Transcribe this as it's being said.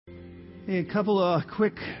Hey, a couple of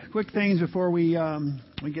quick things before we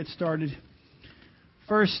get started.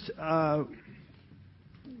 First,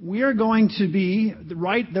 we are going to be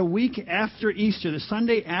the week after Easter, the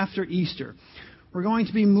Sunday after Easter. We're going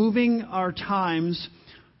to be moving our times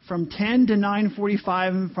from 10 to 9:45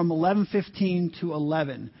 and from 11:15 to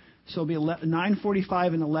 11. So it'll be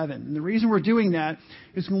 9:45 and 11. And the reason we're doing that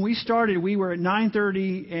is when we started, we were at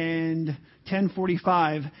 9:30 and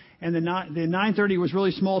 10:45, and the 9:30 was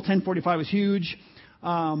really small, 10:45 was huge,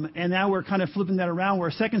 and now we're kind of flipping that around where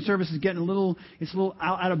second service is getting a little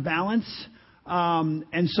out of balance,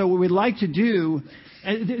 and so what we'd like to do,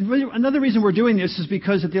 and another reason we're doing this is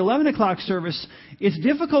because at the 11 o'clock service, it's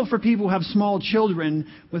difficult for people who have small children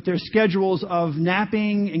with their schedules of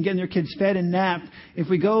napping and getting their kids fed and napped. If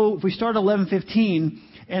we start at 11:15,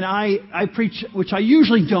 and I preach, which I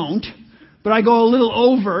usually don't, but I go a little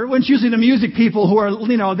over, when it's usually the music people who are,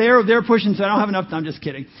 they're pushing, so I don't have enough time. I'm just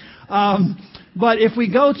kidding. But if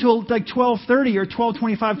we go to like 12:30 or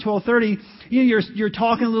 12:25, 12:30, you're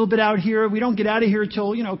talking a little bit out here. We don't get out of here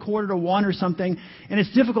till, 1:45 or something. And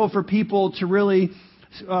it's difficult for people to really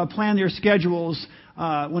plan their schedules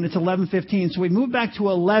when it's 11:15. So we move back to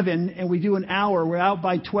 11 and we do an hour. We're out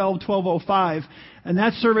by 12:05. And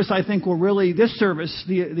that service, I think, will really, this service,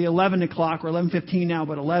 the 11 o'clock, or 11:15 now,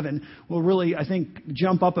 but 11, will really, I think,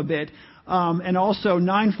 jump up a bit. And also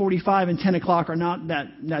 9:45 and 10 o'clock are not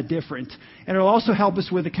that different. And it'll also help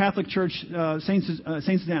us with the Catholic Church, Saint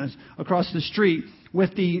Susanna's, across the street,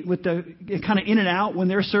 with the kind of in and out when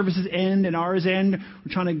their services end and ours end.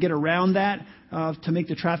 We're trying to get around that to make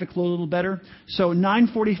the traffic flow a little better. So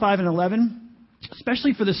 9:45 and 11.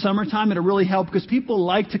 Especially for the summertime, it'll really help because people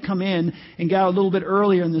like to come in and get out a little bit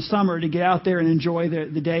earlier in the summer to get out there and enjoy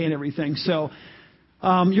the day and everything. So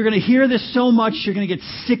you're going to hear this so much, you're going to get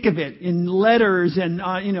sick of it in letters and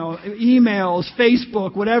emails,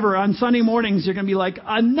 Facebook, whatever. On Sunday mornings, you're going to be like,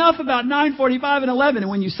 enough about 9:45 and 11. And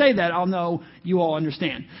when you say that, I'll know you all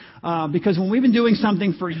understand. Because when we've been doing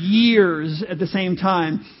something for years at the same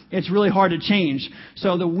time, it's really hard to change.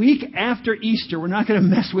 So the week after Easter, we're not going to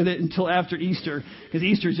mess with it until after Easter, because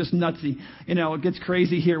Easter is just nutsy. It gets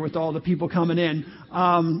crazy here with all the people coming in.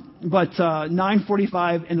 But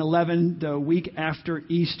 9:45 and 11 the week after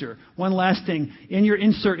Easter. One last thing. In your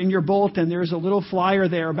insert, in your bulletin, there's a little flyer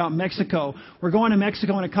there about Mexico. We're going to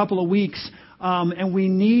Mexico in a couple of weeks. And we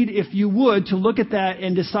need, if you would, to look at that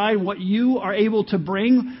and decide what you are able to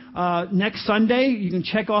bring next Sunday. You can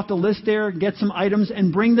check off the list there, get some items,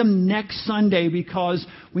 and bring them next Sunday because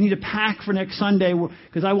we need to pack for next Sunday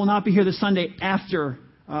because I will not be here the Sunday after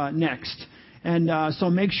next. And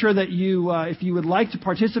so make sure that you, if you would like to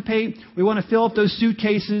participate, we want to fill up those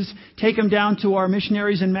suitcases, take them down to our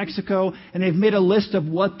missionaries in Mexico, and they've made a list of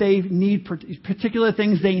what they need, particular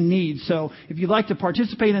things they need. So if you'd like to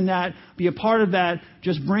participate in that, be a part of that,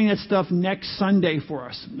 just bring that stuff next Sunday for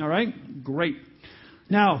us. All right? Great.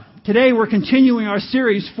 Now, today we're continuing our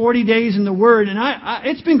series, 40 Days in the Word, and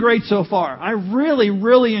it's been great so far. I really,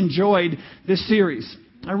 really enjoyed this series.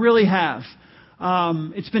 I really have.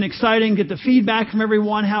 It's been exciting, get the feedback from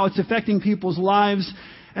everyone, how it's affecting people's lives.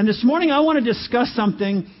 And this morning I want to discuss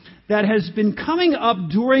something that has been coming up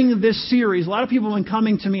during this series. A lot of people have been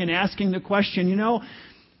coming to me and asking the question,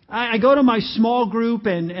 I go to my small group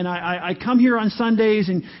and I come here on Sundays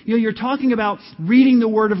and you're talking about reading the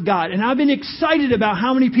Word of God. And I've been excited about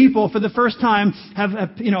how many people for the first time have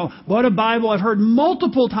bought a Bible. I've heard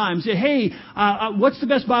multiple times say, hey, what's the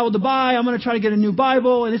best Bible to buy? I'm going to try to get a new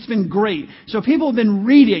Bible. And it's been great. So people have been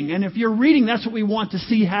reading. And if you're reading, that's what we want to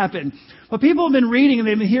see happen. But people have been reading and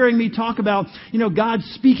they've been hearing me talk about, God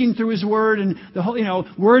speaking through His Word and the whole,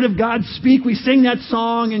 Word of God speak. We sing that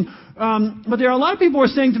song and but there are a lot of people who are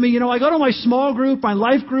saying to me, I go to my small group, my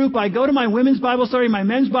life group, I go to my women's Bible study, my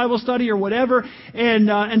men's Bible study or whatever,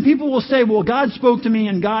 and people will say, well, God spoke to me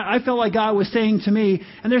and I felt like God was saying to me,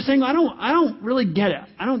 and they're saying, I don't really get it.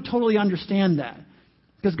 I don't totally understand that.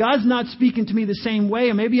 Because God's not speaking to me the same way,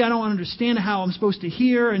 and maybe I don't understand how I'm supposed to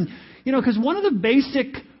hear, and because one of the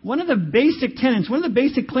basic tenets, one of the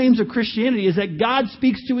basic claims of Christianity is that God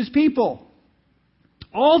speaks to His people.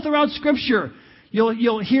 All throughout Scripture,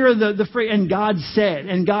 you'll hear the phrase, and God said,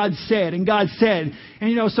 and God said, and God said.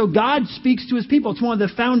 And so God speaks to His people. It's one of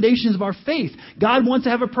the foundations of our faith. God wants to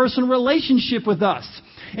have a personal relationship with us.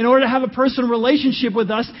 In order to have a personal relationship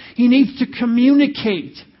with us, He needs to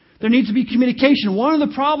communicate. There needs to be communication. One of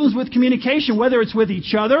the problems with communication, whether it's with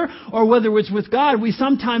each other or whether it's with God, we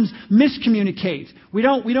sometimes miscommunicate. We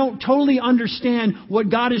don't totally understand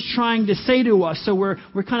what God is trying to say to us. So we're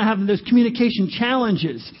kind of having those communication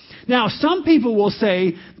challenges. Now, some people will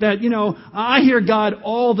say that, I hear God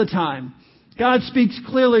all the time. God speaks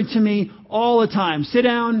clearly to me all the time. Sit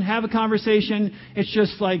down, have a conversation. It's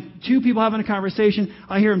just like two people having a conversation.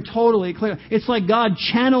 I hear him totally clear. It's like God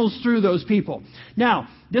channels through those people. Now,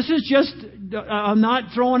 this is just, I'm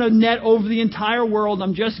not throwing a net over the entire world.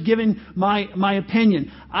 I'm just giving my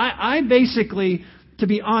opinion. I basically, to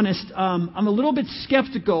be honest, I'm a little bit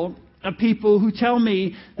skeptical of people who tell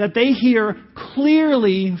me that they hear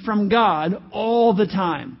clearly from God all the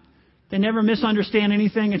time. They never misunderstand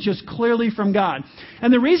anything. It's just clearly from God.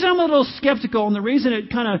 And the reason I'm a little skeptical, and the reason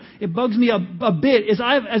it bugs me a bit, is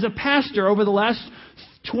as a pastor over the last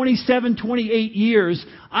 27, 28 years,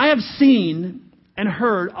 I have seen and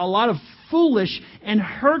heard a lot of foolish and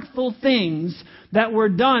hurtful things that were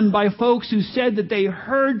done by folks who said that they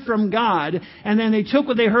heard from God, and then they took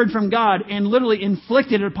what they heard from God and literally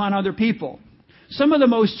inflicted it upon other people. Some of the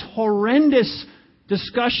most horrendous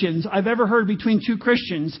discussions I've ever heard between two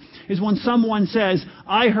Christians is when someone says,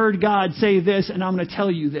 I heard God say this and I'm going to tell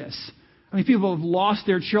you this. I mean, people have lost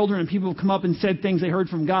their children and people have come up and said things they heard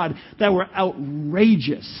from God that were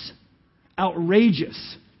outrageous.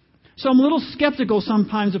 Outrageous. So I'm a little skeptical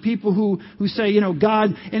sometimes of people who say,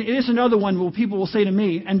 God, and it is another one where people will say to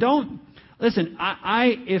me, and don't, listen,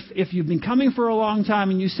 if you've been coming for a long time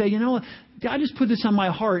and you say, God just put this on my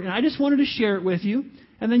heart and I just wanted to share it with you.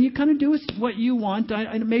 And then you kind of do what you want.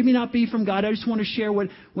 I maybe not be from God. I just want to share what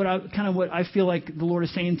I feel like the Lord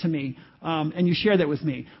is saying to me. And you share that with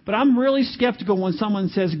me. But I'm really skeptical when someone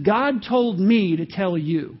says, God told me to tell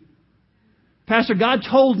you. Pastor, God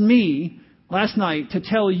told me last night to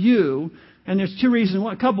tell you. And there's two reasons,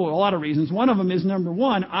 a lot of reasons. One of them is, number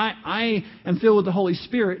one, I am filled with the Holy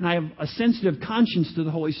Spirit and I have a sensitive conscience to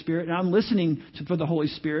the Holy Spirit. And I'm listening for the Holy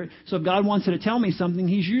Spirit. So if God wants to tell me something,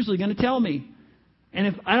 He's usually going to tell me. And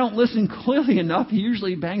if I don't listen clearly enough, He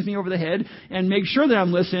usually bangs me over the head and makes sure that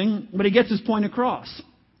I'm listening, but He gets His point across.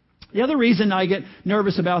 The other reason I get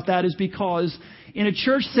nervous about that is because in a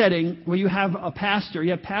church setting where you have a pastor,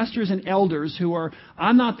 you have pastors and elders who are,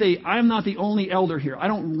 I'm not the only elder here. I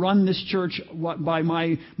don't run this church by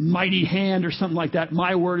my mighty hand or something like that.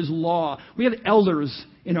 My word is law. We have elders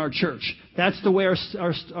in our church. That's the way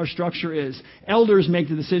our structure is. Elders make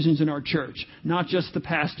the decisions in our church, not just the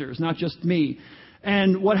pastors, not just me.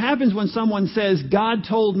 And what happens when someone says, God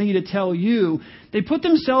told me to tell you, they put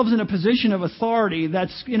themselves in a position of authority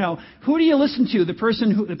that's, who do you listen to?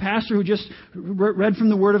 The pastor who just read from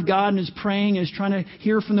the Word of God and is praying and is trying to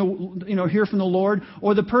hear from the Lord,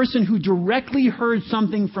 or the person who directly heard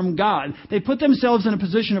something from God. They put themselves in a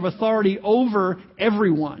position of authority over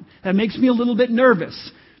everyone. That makes me a little bit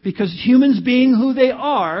nervous because humans being who they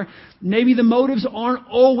are, maybe the motives aren't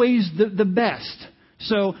always the best.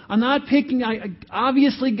 So I'm not picking.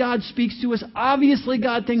 Obviously, God speaks to us. Obviously,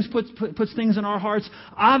 God puts things in our hearts.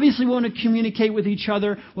 Obviously, we want to communicate with each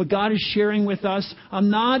other what God is sharing with us. I'm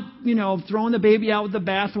not, throwing the baby out with the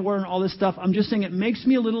bathwater and all this stuff. I'm just saying it makes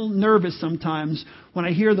me a little nervous sometimes when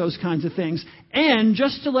I hear those kinds of things. And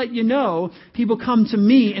just to let you know, people come to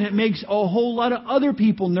me and it makes a whole lot of other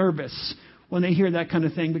people nervous when they hear that kind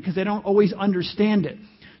of thing because they don't always understand it.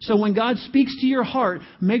 So when God speaks to your heart,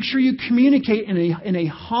 make sure you communicate in a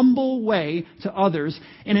humble way to others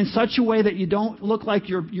and in such a way that you don't look like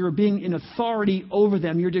you're being in authority over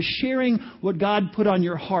them. You're just sharing what God put on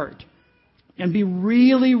your heart. And be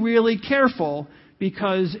really, really careful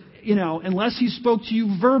because, unless He spoke to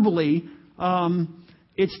you verbally,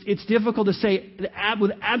 it's difficult to say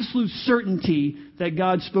with absolute certainty that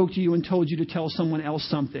God spoke to you and told you to tell someone else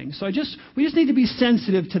something. So we just need to be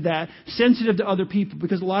sensitive to that, sensitive to other people,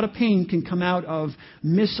 because a lot of pain can come out of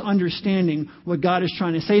misunderstanding what God is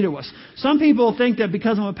trying to say to us. Some people think that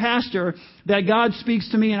because I'm a pastor, that God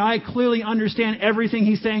speaks to me and I clearly understand everything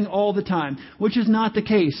He's saying all the time, which is not the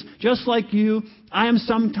case. Just like you, I am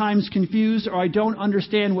sometimes confused or I don't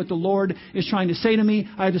understand what the Lord is trying to say to me.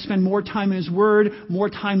 I have to spend more time in His Word, more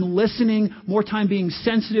time listening, more time being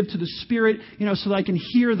sensitive to the Spirit, so that I can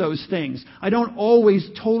hear those things. I don't always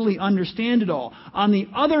totally understand it all. On the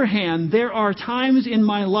other hand, there are times in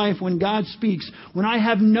my life when God speaks, when I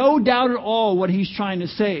have no doubt at all what He's trying to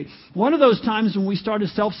say. One of those times when we started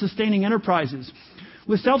Self-Sustaining Enterprises.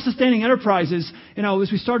 With Self-Sustaining Enterprises,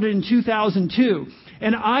 as we started in 2002,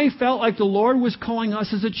 and I felt like the Lord was calling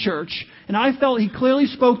us as a church, and I felt He clearly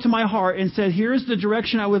spoke to my heart and said, here's the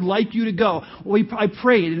direction I would like you to go. I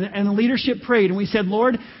prayed, and the leadership prayed, and we said,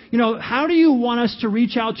 Lord, how do you want us to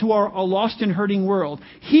reach out to our lost and hurting world,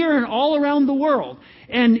 here and all around the world?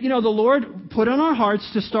 And, the Lord put on our hearts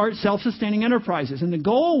to start self-sustaining enterprises. And the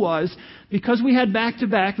goal was, because we had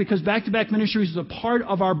back-to-back, because back-to-back ministries was a part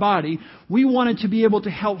of our body, we wanted to be able to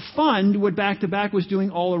help fund what back-to-back was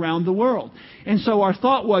doing all around the world. And so our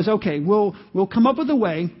thought was, okay, we'll come up with a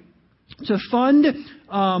way to fund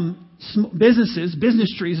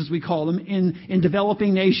business trees, as we call them, in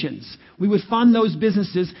developing nations. We would fund those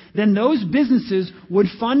businesses. Then those businesses would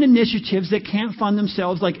fund initiatives that can't fund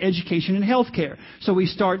themselves, like education and healthcare. So we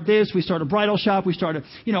start a bridal shop, we start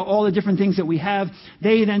all the different things that we have.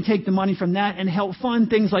 They then take the money from that and help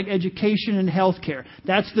fund things like education and healthcare.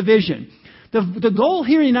 That's the vision. The goal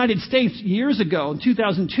here in the United States years ago, in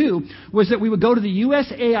 2002, was that we would go to the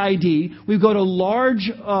USAID, we would go to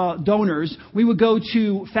large donors, we would go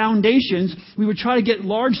to foundations, we would try to get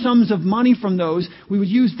large sums of money from those. We would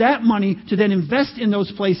use that money to then invest in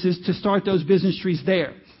those places to start those business trees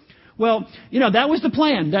there. Well, that was the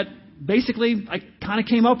plan that basically I kind of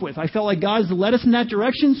came up with. I felt like God's led us in that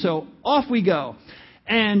direction, so off we go.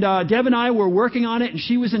 And Deb and I were working on it, and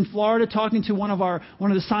she was in Florida talking to one of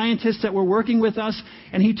the scientists that were working with us,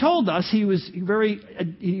 and he told us he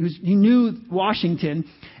knew Washington,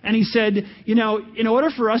 and he said, in order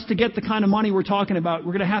for us to get the kind of money we're talking about,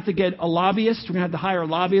 we're going to have to get a lobbyist. We're going to have to hire a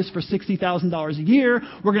lobbyist for $60,000 a year.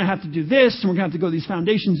 We're going to have to do this, and we're going to have to go to these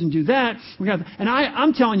foundations and do that.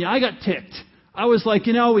 I'm telling you, I got ticked. I was like,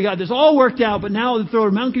 we got this all worked out, but now they throw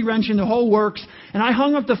a monkey wrench in the whole works. And I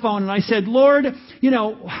hung up the phone and I said, Lord,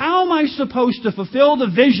 how am I supposed to fulfill the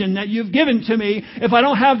vision that you've given to me if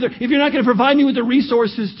you're not going to provide me with the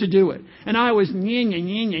resources to do it? And I was to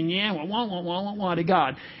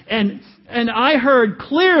God. And I heard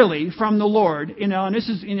clearly from the Lord, and this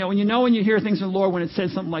is, when you hear things from the Lord when it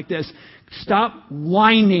says something like this, stop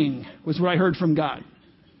whining was what I heard from God.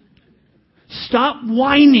 Stop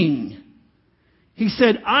whining. He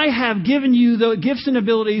said, I have given you the gifts and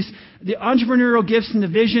abilities, the entrepreneurial gifts and the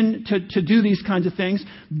vision to do these kinds of things.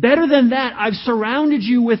 Better than that, I've surrounded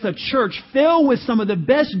you with a church filled with some of the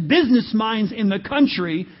best business minds in the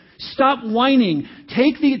country. Stop whining.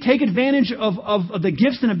 Take advantage of the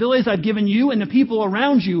gifts and abilities I've given you and the people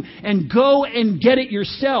around you and go and get it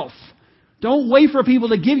yourself. Don't wait for people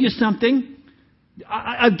to give you something.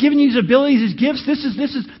 I've given you these abilities, these gifts.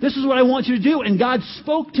 This is what I want you to do. And God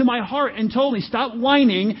spoke to my heart and told me, stop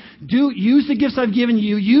whining. Use the gifts I've given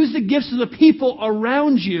you. Use the gifts of the people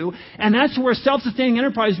around you. And that's where self-sustaining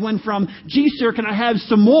enterprise went from, gee, sir, can I have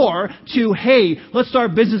some more, to, hey, let's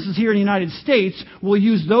start businesses here in the United States. We'll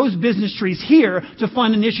use those business trees here to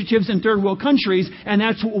fund initiatives in third world countries. And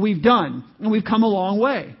that's what we've done. And we've come a long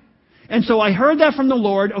way. And so I heard that from the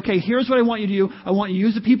Lord. Okay, here's what I want you to do. I want you to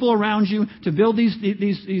use the people around you to build these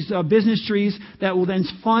business trees that will then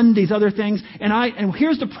fund these other things. And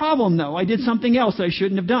here's the problem, though. I did something else that I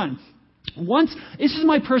shouldn't have done. This is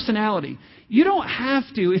my personality. You don't have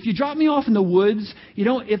to. If you drop me off in the woods,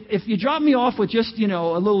 if you drop me off with just, a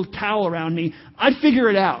little towel around me, I'd figure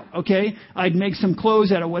it out, okay? I'd make some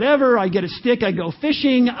clothes out of whatever. I'd get a stick. I'd go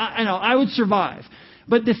fishing. I would survive.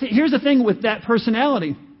 But here's the thing with that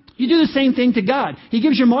personality. You do the same thing to God. He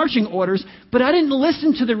gives you marching orders, but I didn't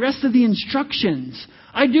listen to the rest of the instructions.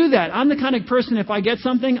 I do that. I'm the kind of person, if I get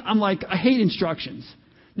something, I'm like, I hate instructions.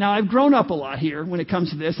 Now, I've grown up a lot here when it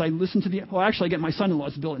comes to this. I listen to actually I get my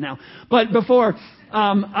son-in-law to build it now. But before,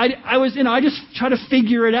 I just try to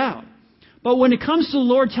figure it out. But when it comes to the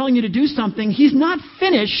Lord telling you to do something, He's not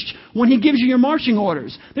finished when He gives you your marching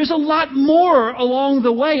orders. There's a lot more along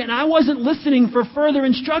the way, and I wasn't listening for further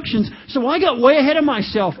instructions. So I got way ahead of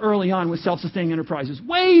myself early on with self-sustaining enterprises.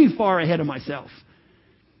 Way far ahead of myself.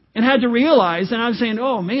 And had to realize, and I was saying,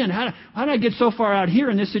 oh man, how did I get so far out here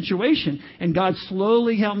in this situation? And God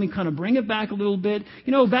slowly helped me kind of bring it back a little bit.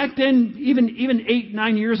 Back then, even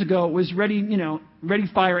 8-9 years ago, it was ready,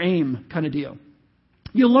 fire, aim kind of deal.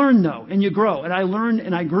 You learn, though, and you grow. And I learned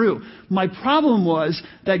and I grew. My problem was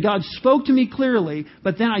that God spoke to me clearly,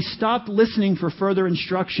 but then I stopped listening for further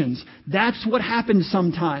instructions. That's what happens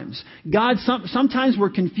sometimes. Sometimes we're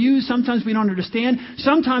confused. Sometimes we don't understand.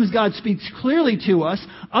 Sometimes God speaks clearly to us.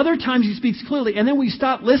 Other times He speaks clearly. And then we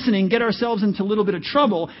stop listening, get ourselves into a little bit of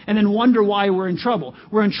trouble, and then wonder why we're in trouble.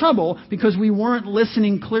 We're in trouble because we weren't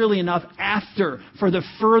listening clearly enough after for the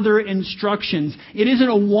further instructions. It isn't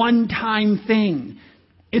a one-time thing.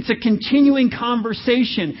 It's a continuing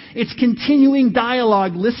conversation. It's continuing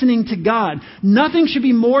dialogue, listening to God. Nothing should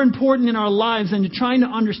be more important in our lives than trying to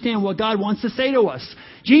understand what God wants to say to us.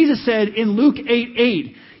 Jesus said in Luke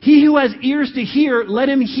 8:8, he who has ears to hear, let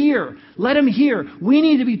him hear. Let him hear. We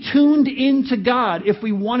need to be tuned into God if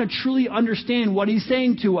we want to truly understand what he's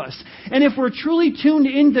saying to us. And if we're truly tuned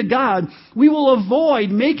into God, we will avoid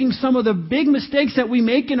making some of the big mistakes that we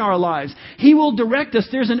make in our lives. He will direct us.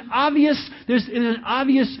 There's an obvious good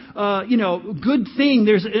thing.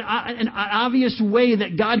 There's an obvious way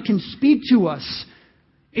that God can speak to us.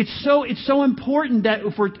 It's so important that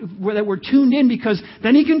we're tuned in, because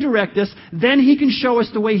then he can direct us. Then he can show us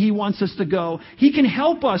the way he wants us to go. He can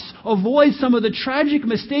help us avoid some of the tragic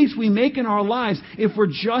mistakes we make in our lives if we're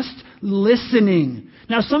just listening.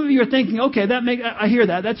 Now, some of you are thinking, okay, I hear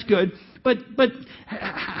that. That's good. But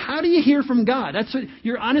how do you hear from God? That's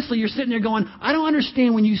what you're sitting there going, I don't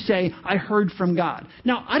understand when you say, I heard from God.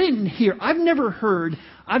 Now, I've never heard,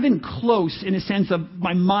 I've been close in a sense of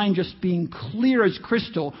my mind just being clear as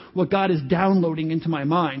crystal what God is downloading into my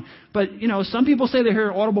mind. But, some people say they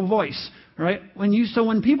hear an audible voice. Right?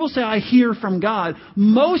 When people say, I hear from God,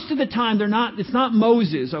 most of the time it's not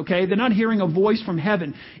Moses, okay? They're not hearing a voice from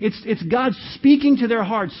heaven. It's God speaking to their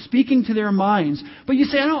hearts, speaking to their minds. But you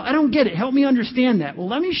say, I don't get it. Help me understand that. Well,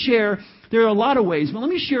 let me share, there are a lot of ways, but let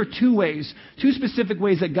me share two specific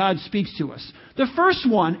ways that God speaks to us. The first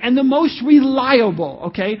one, and the most reliable,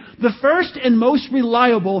 okay? The first and most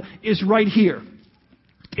reliable is right here.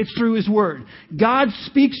 It's through His Word. God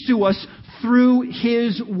speaks to us through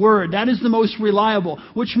His Word. That is the most reliable,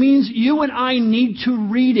 which means you and I need to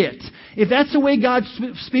read it. If that's the way God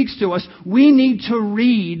speaks to us, we need to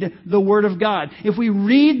read the Word of God. If we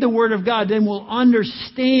read the Word of God, then we'll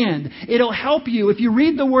understand. It'll help you. If you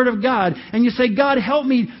read the Word of God and you say, God, help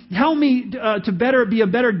me to be a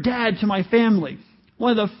better dad to my family.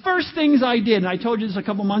 One of the first things I did, and I told you this a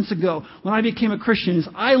couple months ago, when I became a Christian, is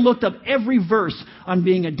I looked up every verse on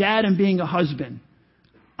being a dad and being a husband.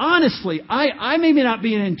 Honestly, I maybe not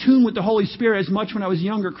being in tune with the Holy Spirit as much when I was a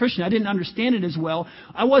younger Christian. I didn't understand it as well.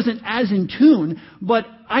 I wasn't as in tune, but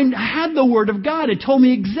I had the Word of God. It told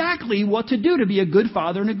me exactly what to do to be a good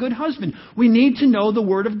father and a good husband. We need to know the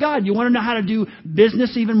Word of God. You want to know how to do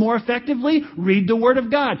business even more effectively? Read the Word of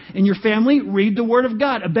God. In your family, read the Word of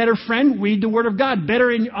God. A better friend, read the Word of God. Better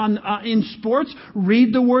in sports,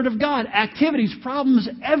 read the Word of God. Activities, problems,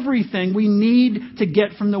 everything we need to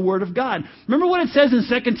get from the Word of God. Remember what it says in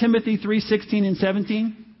 2 Timothy 3:16 and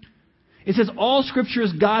 17? It says, all Scripture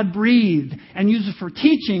is God-breathed and used for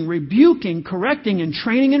teaching, rebuking, correcting, and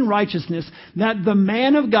training in righteousness, that the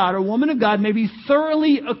man of God or woman of God may be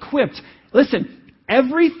thoroughly equipped. Listen,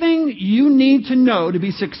 everything you need to know to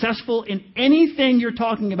be successful in anything you're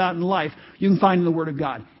talking about in life, you can find in the Word of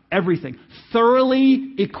God. Everything.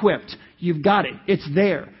 Thoroughly equipped. You've got it. It's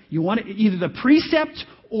there. You want either the precept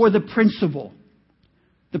or the principle.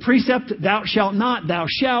 The precept, thou shalt not, thou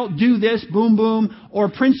shalt do this, boom, boom, or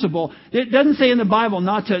principle. It doesn't say in the Bible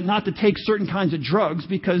not to take certain kinds of drugs,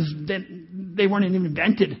 because they weren't even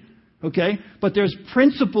invented. Okay? But there's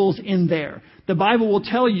principles in there. The Bible will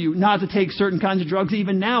tell you not to take certain kinds of drugs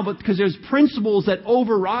even now, but because there's principles that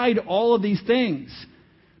override all of these things.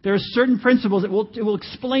 There are certain principles that it will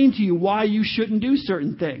explain to you why you shouldn't do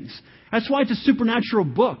certain things. That's why it's a supernatural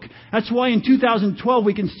book. That's why in 2012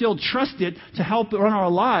 we can still trust it to help run our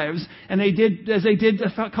lives, and they did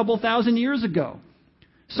a couple thousand years ago.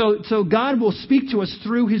 So God will speak to us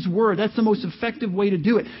through His Word. That's the most effective way to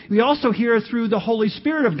do it. We also hear through the Holy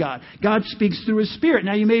Spirit of God. God speaks through His Spirit.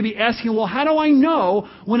 Now you may be asking, well, how do I know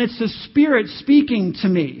when it's the Spirit speaking to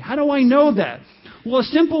me? How do I know that? Well, a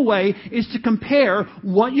simple way is to compare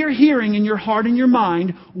what you're hearing in your heart and your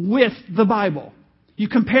mind with the Bible. You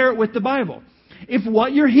compare it with the Bible. If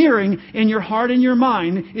what you're hearing in your heart and your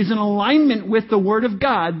mind is in alignment with the Word of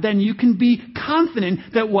God, then you can be confident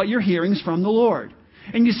that what you're hearing is from the Lord.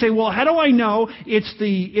 And you say, well, how do I know it's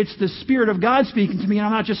the Spirit of God speaking to me and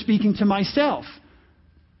I'm not just speaking to myself?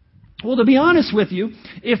 Well, to be honest with you,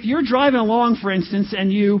 if you're driving along, for instance,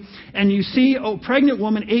 and you see a pregnant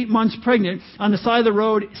woman, 8 months pregnant, on the side of the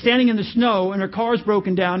road, standing in the snow, and her car's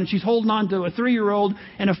broken down, and she's holding on to a 3-year-old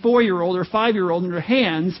and a 4-year-old or 5-year-old in her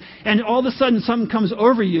hands, and all of a sudden something comes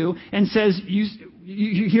over you and says,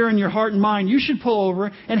 you hear in your heart and mind, you should pull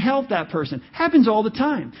over and help that person. Happens all the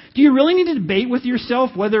time. Do you really need to debate with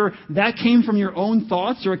yourself whether that came from your own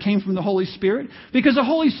thoughts or it came from the Holy Spirit? Because the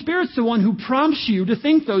Holy Spirit's the one who prompts you to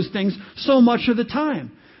think those things so much of the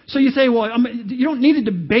time. So you say, well, you don't need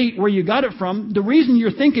to debate where you got it from. The reason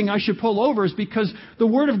you're thinking I should pull over is because the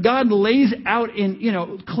Word of God lays out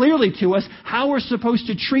clearly to us how we're supposed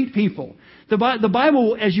to treat people. The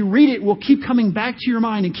Bible, as you read it, will keep coming back to your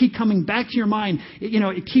mind and keep coming back to your mind.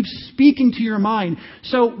 It keeps speaking to your mind.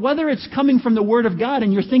 So whether it's coming from the Word of God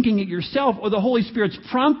and you're thinking it yourself, or the Holy Spirit's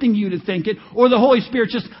prompting you to think it, or the Holy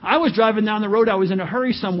Spirit I was driving down the road, I was in a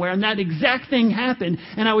hurry somewhere, and that exact thing happened,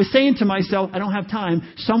 and I was saying to myself, I don't have time,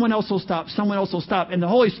 someone else will stop, and the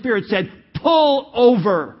Holy Spirit said, pull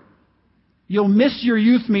over. You'll miss your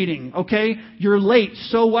youth meeting, okay? You're late.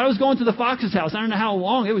 So I was going to the Fox's house. I don't know how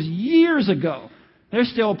long. It was years ago. They're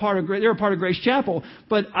still a part of Grace Chapel.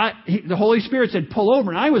 But the Holy Spirit said, pull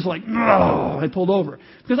over. And I was like, no. I pulled over.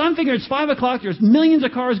 Because I'm thinking it's 5 o'clock. There's millions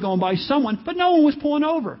of cars going by someone. But no one was pulling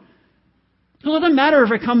over. So it doesn't matter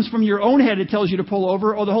if it comes from your own head, it tells you to pull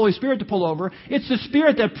over, or the Holy Spirit to pull over. It's the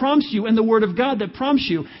Spirit that prompts you and the Word of God that prompts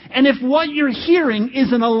you. And if what you're hearing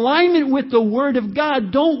is in alignment with the Word of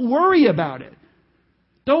God, don't worry about it.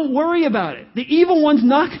 Don't worry about it. The evil one's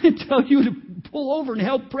not going to tell you to pull over and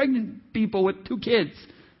help pregnant people with 2 kids.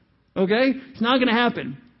 Okay? It's not going to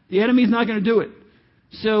happen. The enemy's not going to do it.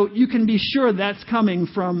 So you can be sure that's coming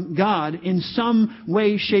from God in some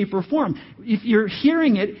way, shape, or form. If you're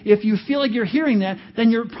hearing it, if you feel like you're hearing that,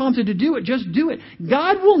 then you're prompted to do it. Just do it.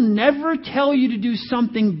 God will never tell you to do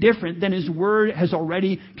something different than His Word has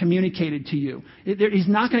already communicated to you. He's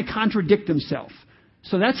not going to contradict Himself.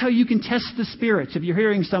 So that's how you can test the spirits. If you're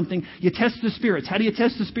hearing something, you test the spirits. How do you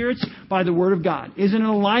test the spirits? By the Word of God. Is it in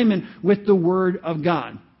alignment with the Word of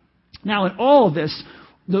God? Now, in all of this,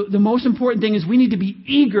 the most important thing is we need to be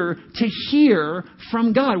eager to hear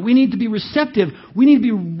from God. We need to be receptive. We need to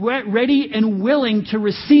be ready and willing to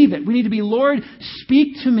receive it. We need to be, Lord,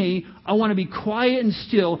 speak to me. I want to be quiet and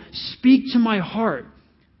still. Speak to my heart.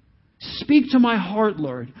 Speak to my heart,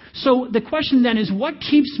 Lord. So the question then is, what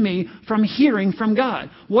keeps me from hearing from God?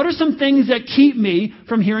 What are some things that keep me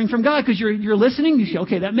from hearing from God? Because you're listening, you say,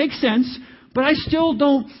 okay, that makes sense, but I still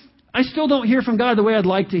don't hear from God the way I'd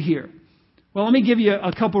like to hear. Well, let me give you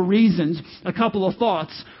a couple reasons, a couple of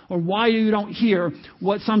thoughts, or why you don't hear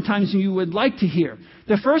what sometimes you would like to hear.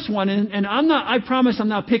 The first one, and I promise I'm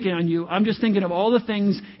not picking on you. I'm just thinking of all the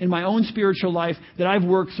things in my own spiritual life that I've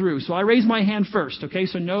worked through. So I raise my hand first, okay?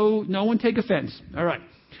 So no one take offense. All right.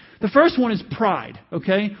 The first one is pride,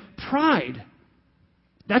 okay? Pride.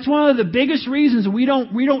 That's one of the biggest reasons we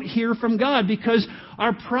don't hear from God, because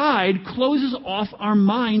our pride closes off our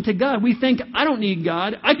mind to God. We think, I don't need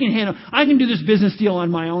God. I can do this business deal on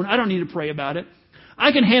my own. I don't need to pray about it.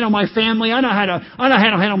 I can handle my family. I know how to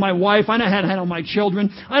handle my wife. I know how to handle my children.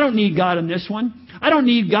 I don't need God in this one. I don't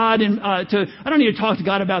need God I don't need to talk to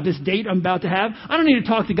God about this date I'm about to have. I don't need to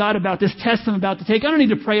talk to God about this test I'm about to take. I don't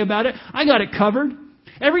need to pray about it. I got it covered.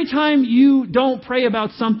 Every time you don't pray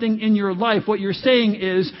about something in your life, what you're saying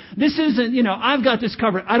is, this isn't, I've got this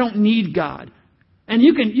covered. I don't need God. And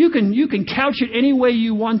you can couch it any way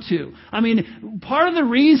you want to. I mean, part of the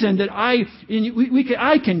reason that I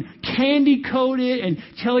can candy coat it and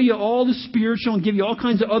tell you all the spiritual and give you all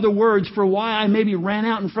kinds of other words for why I maybe ran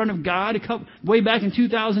out in front of God way back in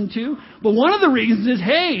 2002. But one of the reasons is,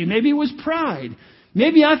 hey, maybe it was pride.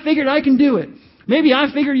 Maybe I figured I can do it. Maybe I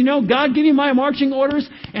figured, God give me my marching orders,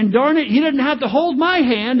 and darn it, He didn't have to hold my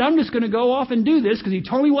hand. I'm just going to go off and do this because He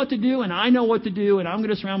told me what to do, and I know what to do, and I'm going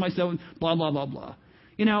to surround myself with blah, blah, blah, blah.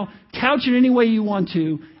 Couch it any way you want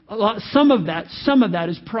to. Some of that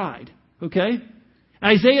is pride. Okay?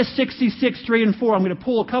 Isaiah 66, 3 and 4. I'm going to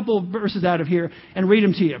pull a couple of verses out of here and read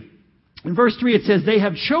them to you. In verse 3 it says, they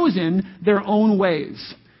have chosen their own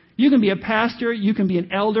ways. You can be a pastor, you can be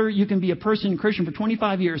an elder, you can be a person, Christian for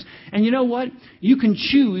 25 years. And you know what? You can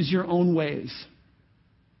choose your own ways.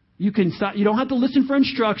 You don't have to listen for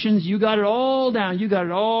instructions. You got it all down. You got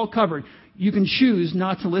it all covered. You can choose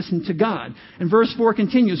not to listen to God. And verse 4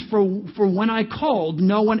 continues, for when I called,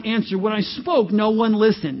 no one answered. When I spoke, no one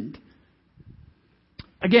listened.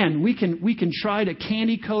 Again, we can try to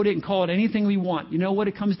candy coat it and call it anything we want. You know what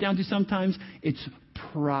it comes down to sometimes? It's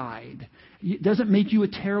pride. It doesn't make you a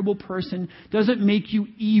terrible person. Doesn't make you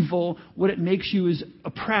evil. What it makes you is a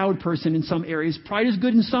proud person in some areas. Pride is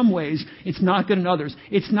good in some ways. It's not good in others.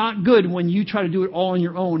 It's not good when you try to do it all on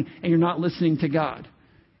your own and you're not listening to God.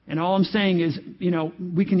 And all I'm saying is,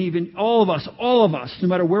 we can all of us, no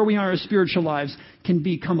matter where we are in our spiritual lives, can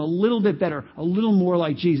become a little bit better, a little more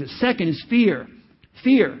like Jesus. Second is fear.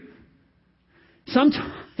 Fear.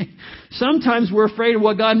 Sometimes we're afraid of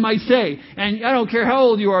what God might say. And I don't care how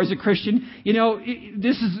old you are as a Christian,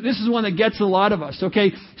 this is one that gets a lot of us,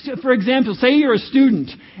 okay? So for example, say you're a student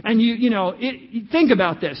and you think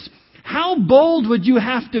about this. How bold would you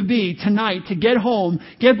have to be tonight to get home,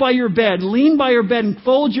 get by your bed, lean by your bed and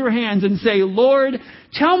fold your hands and say, Lord,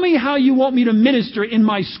 tell me how you want me to minister in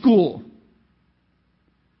my school.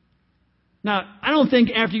 Now, I don't think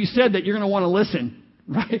after you said that you're going to want to listen,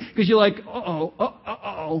 right? Because you're like,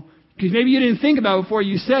 uh-oh. Because maybe you didn't think about it before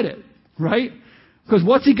you said it, right? Because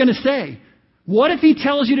what's he going to say? What if he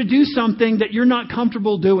tells you to do something that you're not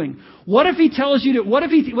comfortable doing? What if he tells you to, what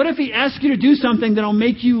if he asks you to do something that'll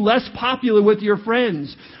make you less popular with your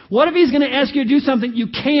friends? What if he's going to ask you to do something you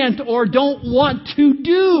can't or don't want to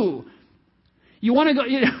do? You want to go,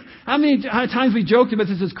 how many times we joked about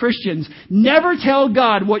this as Christians? Never tell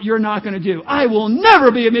God what you're not going to do. I will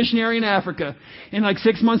never be a missionary in Africa. And like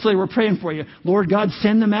 6 months later, we're praying for you. Lord God,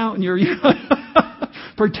 send them out and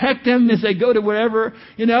protect them as they go to wherever.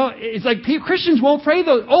 It's like Christians won't pray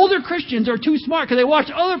those. Older Christians are too smart because they watch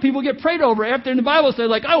other people get prayed over after in the Bible says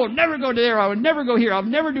like, I will never go there. I would never go here. I'll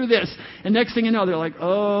never do this. And next thing you know, they're like,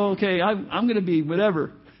 oh, okay, I'm going to be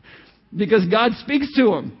whatever. Because God speaks to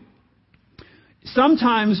them.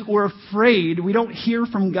 Sometimes we're afraid we don't hear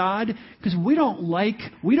from God because we don't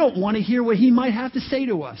want to hear what He might have to say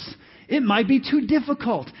to us. It might be too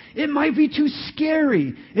difficult. It might be too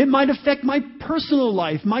scary. It might affect my personal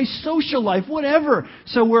life, my social life, whatever.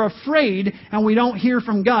 So we're afraid and we don't hear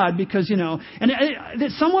from God because, and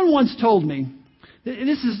someone once told me,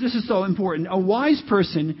 this is so important. A wise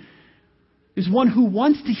person is one who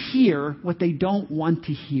wants to hear what they don't want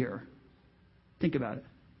to hear. Think about it.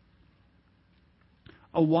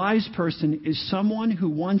 A wise person is someone who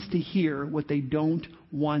wants to hear what they don't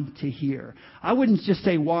want to hear. I wouldn't just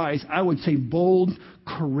say wise. I would say bold,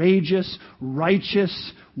 courageous,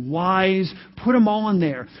 righteous, wise. Put them all in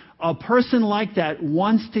there. A person like that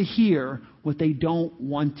wants to hear what they don't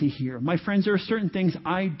want to hear. My friends, there are certain things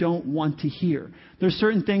I don't want to hear. There are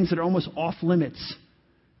certain things that are almost off limits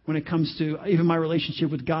when it comes to even my relationship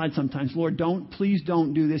with God sometimes. Lord, please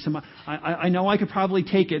don't do this. I know I could probably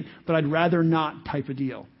take it, but I'd rather not type of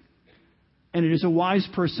deal. And it is a wise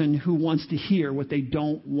person who wants to hear what they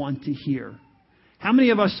don't want to hear. How many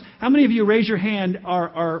of you, raise your hand,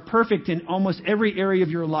 are perfect in almost every area of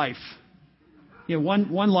your life? Yeah, one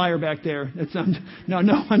liar back there. No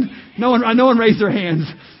one raised their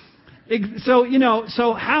hands.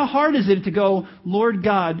 So how hard is it to go, Lord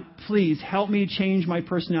God, please help me change my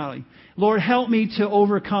personality. Lord, help me to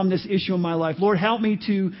overcome this issue in my life. Lord, help me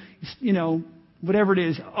to, whatever it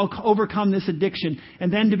is, overcome this addiction.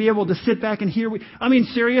 And then to be able to sit back and hear.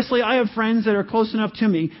 Seriously, I have friends that are close enough to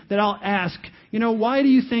me that I'll ask, why do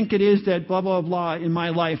you think it is that blah, blah, blah in my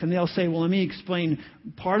life? And they'll say, well, let me explain.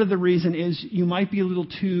 Part of the reason is you might be a little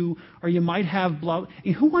too, or you might have blah.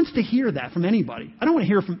 Who wants to hear that from anybody? I don't want to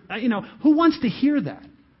hear from, who wants to hear that?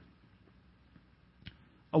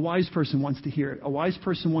 A wise person wants to hear it. A wise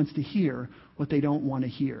person wants to hear what they don't want to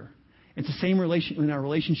hear. It's the same in our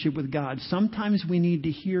relationship with God. Sometimes we need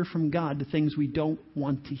to hear from God the things we don't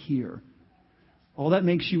want to hear. All that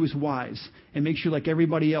makes you is wise. It makes you like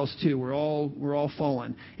everybody else too. We're all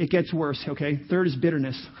fallen. It gets worse, okay? Third is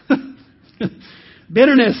bitterness.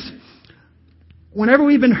 Bitterness. Whenever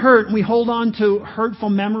we've been hurt and we hold on to hurtful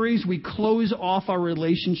memories, we close off our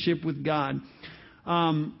relationship with God.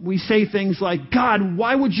 We say things like, God,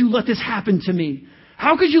 why would you let this happen to me?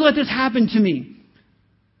 How could you let this happen to me?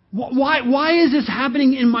 Why is this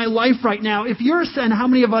happening in my life right now? If you're saying, how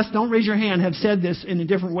many of us, don't raise your hand, have said this in a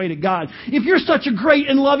different way to God? If you're such a great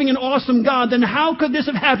and loving and awesome God, then how could this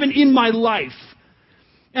have happened in my life?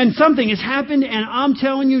 And something has happened, and I'm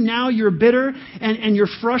telling you now you're bitter and you're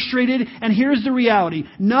frustrated. And here's the reality.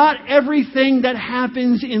 Not everything that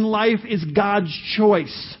happens in life is God's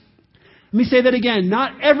choice. Let me say that again.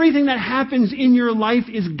 Not everything that happens in your life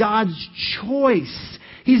is God's choice.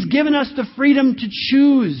 He's given us the freedom to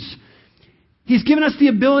choose. He's given us the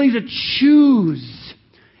ability to choose.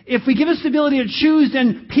 If we give us the ability to choose,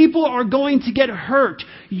 then people are going to get hurt.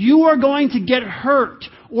 You are going to get hurt,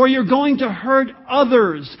 or you're going to hurt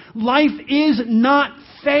others. Life is not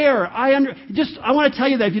fair. I want to tell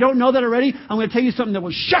you that. If you don't know that already, I'm going to tell you something that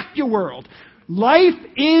will shock your world. Life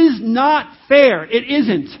is not fair. It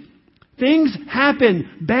isn't. Things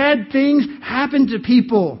happen. Bad things happen to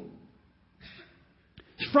people.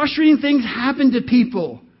 Frustrating things happen to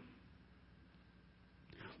people.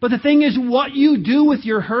 But the thing is, what you do with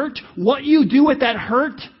your hurt, what you do with that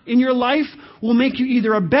hurt in your life will make you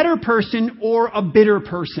either a better person or a bitter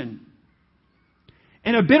person.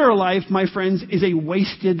 And a bitter life, my friends, is a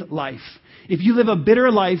wasted life. If you live a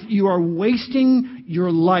bitter life, you are wasting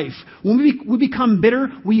your life. When we become bitter,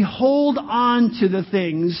 we hold on to the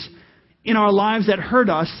things in our lives that hurt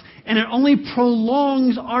us, and it only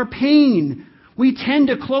prolongs our pain. We tend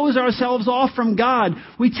to close ourselves off from God.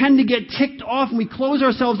 We tend to get ticked off and we close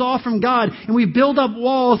ourselves off from God and we build up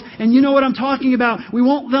walls. And you know what I'm talking about. We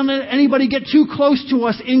won't let anybody get too close to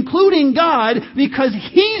us, including God, because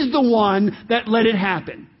He's the one that let it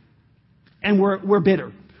happen. And we're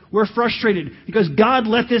bitter. We're frustrated because God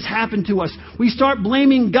let this happen to us. We start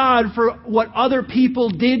blaming God for what other people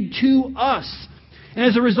did to us. And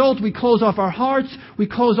as a result, we close off our hearts, we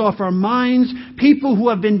close off our minds. People who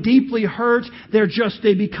have been deeply hurt, they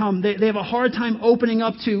have a hard time opening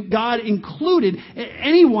up to God included,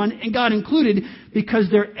 anyone, and God included, because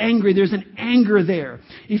they're angry. There's an anger there.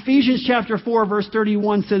 Ephesians chapter 4, verse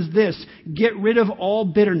 31 says this, "Get rid of all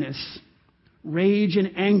bitterness, rage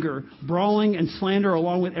and anger, brawling and slander,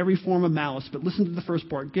 along with every form of malice." But listen to the first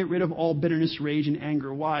part. Get rid of all bitterness, rage, and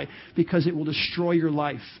anger. Why? Because it will destroy your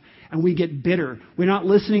life. And we get bitter. We're not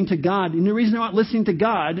listening to God. And the reason we're not listening to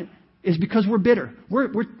God is because we're bitter.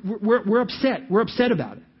 We're upset. We're upset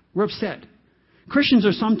about it. We're upset. Christians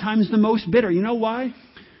are sometimes the most bitter. You know why?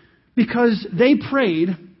 Because they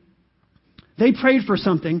prayed for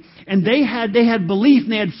something, and they had belief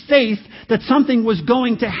and they had faith that something was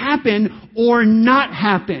going to happen or not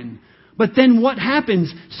happen. But then what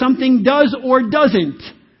happens? Something does or doesn't.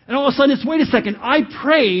 And all of a sudden it's, wait a second, I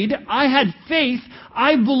prayed, I had faith,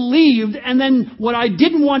 I believed, and then what I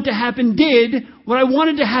didn't want to happen did, what I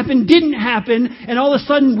wanted to happen didn't happen, and all of a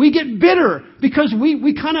sudden we get bitter because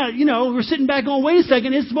we kind of, we're sitting back going, wait a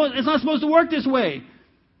second, it's not supposed to work this way.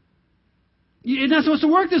 It's not supposed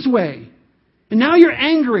to work this way. And now you're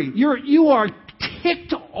angry. You are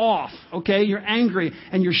ticked off, okay? You're angry,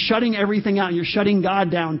 and you're shutting everything out, and you're shutting God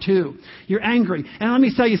down too. You're angry. And let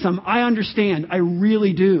me tell you something. I understand. I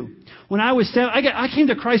really do. When I came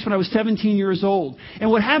to Christ when I was 17 years old. And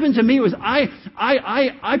what happened to me was I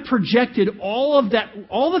projected all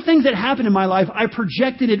the things that happened in my life, I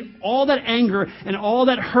projected it, all that anger and all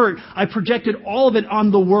that hurt, I projected all of it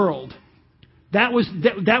on the world. That was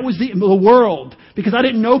the world, because I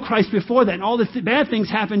didn't know Christ before that. And all the bad things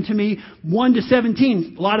happened to me 1 to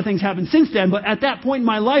 17. A lot of things happened since then, but at that point in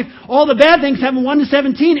my life, all the bad things happened 1 to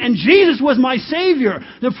 17, and Jesus was my Savior.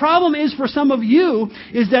 The problem is for some of you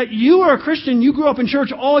is that you are a Christian, you grew up in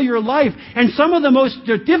church all your life, and some of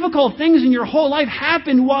the difficult things in your whole life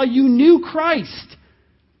happened while you knew Christ.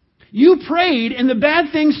 You prayed, and the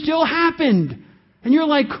bad things still happened. And you're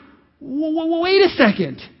like, wait a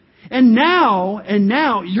second. And now,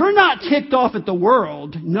 you're not ticked off at the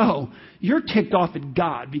world. No, you're ticked off at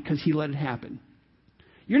God because He let it happen.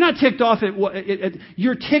 You're not ticked off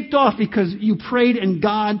you're ticked off because you prayed and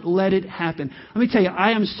God let it happen. Let me tell you,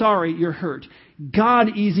 I am sorry you're hurt.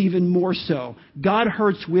 God is even more so. God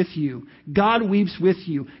hurts with you. God weeps with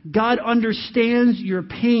you. God understands your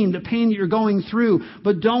pain, the pain that you're going through.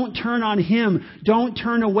 But don't turn on Him. Don't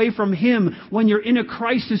turn away from Him. When you're in a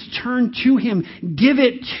crisis, turn to Him. Give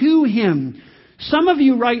it to Him. Some of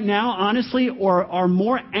you right now, honestly, are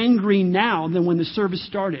more angry now than when the service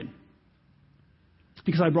started.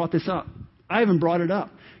 Because I brought this up. I haven't brought it up.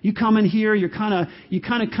 You come in here, you kind of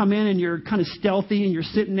come in and you're kind of stealthy and you're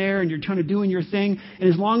sitting there and you're trying to doing your thing.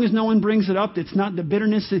 And as long as no one brings it up, it's not the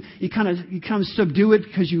bitterness. You kind of subdue it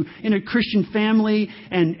because you in a Christian family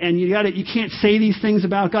and you can't say these things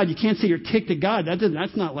about God. You can't say you're ticked at God.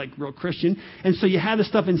 That's not like real Christian. And so you have this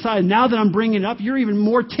stuff inside. Now that I'm bringing it up, you're even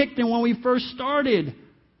more ticked than when we first started.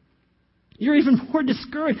 You're even more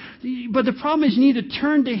discouraged. But the problem is you need to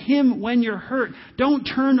turn to Him when you're hurt. Don't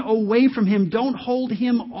turn away from Him. Don't hold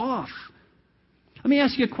Him off. Let me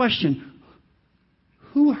ask you a question.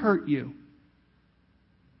 Who hurt you?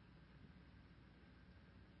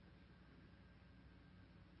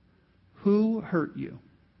 Who hurt you?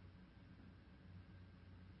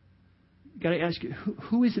 Got to ask you,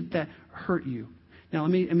 who is it that hurt you? Now,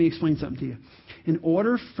 let me explain something to you. In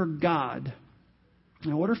order for God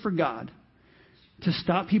to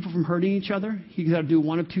stop people from hurting each other, He's got to do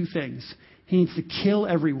one of two things. He needs to kill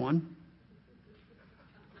everyone.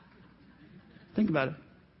 Think about it.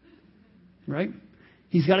 Right?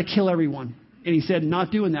 He's got to kill everyone. And He said,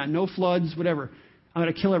 not doing that. No floods, whatever. I'm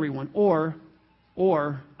going to kill everyone. Or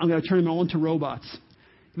I'm going to turn them all into robots.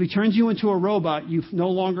 If He turns you into a robot, you no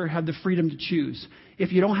longer have the freedom to choose.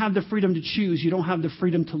 If you don't have the freedom to choose, you don't have the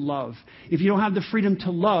freedom to love. If you don't have the freedom to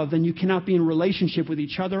love, then you cannot be in relationship with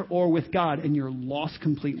each other or with God, and you're lost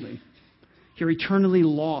completely. You're eternally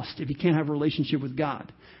lost if you can't have a relationship with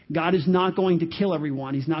God. God is not going to kill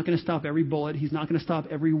everyone. He's not going to stop every bullet. He's not going to stop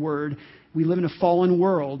every word. We live in a fallen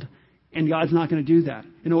world, and God's not going to do that.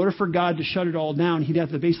 In order for God to shut it all down, He'd have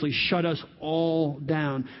to basically shut us all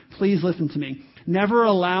down. Please listen to me. Never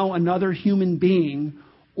allow another human being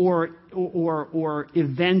or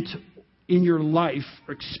event in your life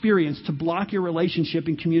or experience to block your relationship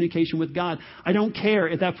and communication with God. I don't care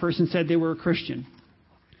if that person said they were a Christian.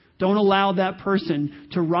 Don't allow that person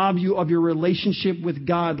to rob you of your relationship with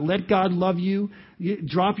God. Let God love you.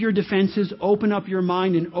 Drop your defenses, open up your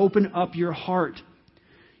mind, and open up your heart.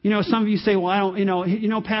 Some of you say, well, I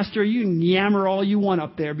don't, Pastor, you can yammer all you want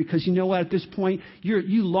up there because you know what, at this point,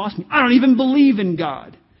 you lost me. I don't even believe in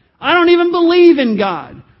God. I don't even believe in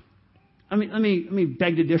God. Let me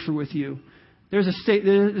beg to differ with you. There's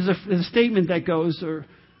a statement that goes, or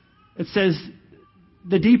it says,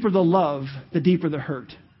 the deeper the love, the deeper the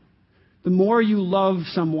hurt. The more you love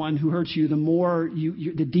someone who hurts you, the more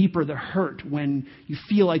the deeper the hurt when you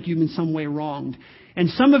feel like you've been some way wronged. And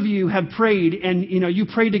some of you have prayed, and you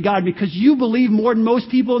prayed to God because you believe more than most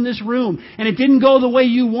people in this room, and it didn't go the way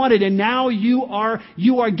you wanted, and now you're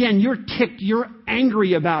ticked, you're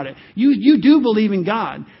angry about it. You do believe in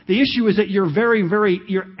God. The issue is that you're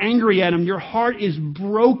you're angry at Him. Your heart is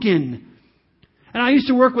broken. And I used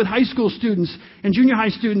to work with high school students and junior high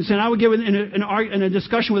students, and I would get in a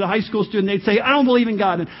discussion with a high school student. They'd say, I don't believe in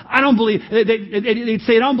God. And they'd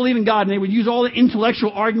say, I don't believe in God. And they would use all the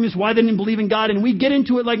intellectual arguments why they didn't believe in God. And we'd get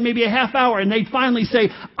into it like maybe a half hour, and they'd finally say,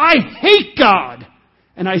 I hate God.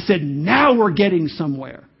 And I said, now we're getting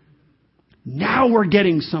somewhere. Now we're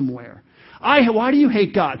getting somewhere. Why do you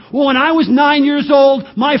hate God? Well, when I was 9 years old,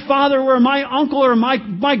 my father or my uncle or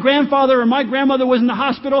my grandfather or my grandmother was in the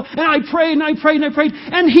hospital, and I prayed and I prayed and I prayed,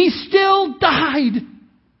 and he still died.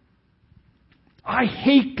 I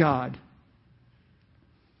hate God.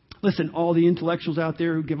 Listen, all the intellectuals out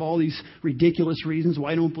there who give all these ridiculous reasons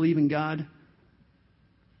why I don't believe in God.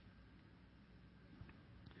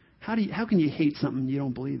 How can you hate something you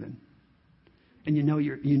don't believe in? And you know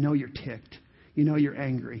you're ticked. You know you're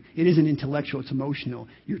angry. It isn't intellectual, it's emotional.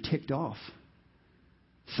 You're ticked off.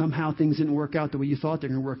 Somehow things didn't work out the way you thought they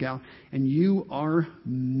were going to work out, and you are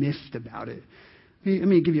miffed about it. Let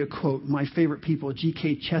me give you a quote. My favorite people,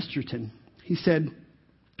 G.K. Chesterton. He said,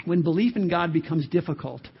 when belief in God becomes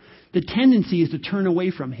difficult, the tendency is to turn away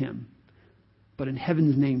from Him. But in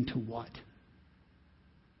heaven's name, to what?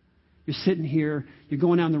 You're sitting here, you're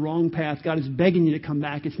going down the wrong path. God is begging you to come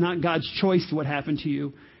back. It's not God's choice what happened to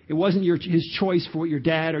you. It wasn't His choice for what your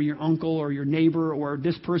dad or your uncle or your neighbor or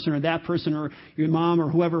this person or that person or your mom or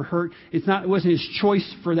whoever hurt. It wasn't His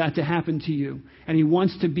choice for that to happen to you. And He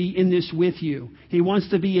wants to be in this with you. He wants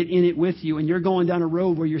to be in it with you. And you're going down a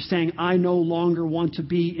road where you're saying, I no longer want to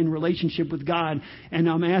be in relationship with God. And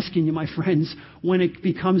I'm asking you, my friends, when it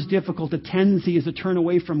becomes difficult, the tendency is to turn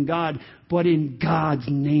away from God. But in God's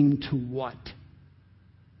name, to what?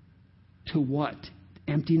 To what?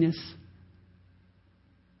 Emptiness?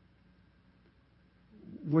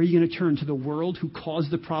 Where are you going to turn? To the world who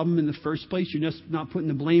caused the problem in the first place? You're just not putting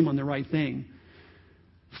the blame on the right thing.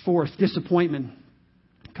 Fourth, disappointment.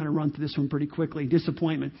 Kind of run through this one pretty quickly.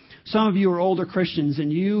 Disappointment. Some of you are older Christians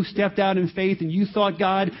and you stepped out in faith and you thought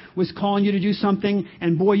God was calling you to do something,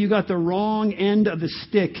 and boy, you got the wrong end of the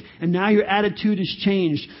stick, and now your attitude has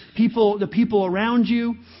changed. The people around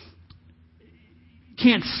you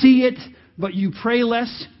can't see it, but you pray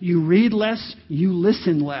less, you read less, you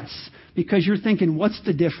listen less. Because you're thinking, what's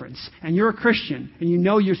the difference? And you're a Christian, and you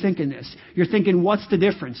know you're thinking this. You're thinking, what's the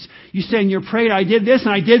difference? You're saying, you're praying, I did this,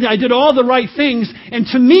 and I did all the right things, and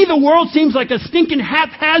to me the world seems like a stinking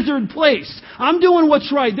haphazard place. I'm doing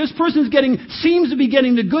what's right. This person seems to be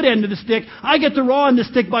getting the good end of the stick. I get the raw end of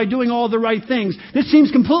the stick by doing all the right things. This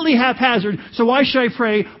seems completely haphazard, so why should I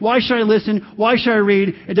pray? Why should I listen? Why should I read?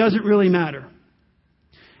 It doesn't really matter.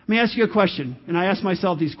 Let me ask you a question, and I ask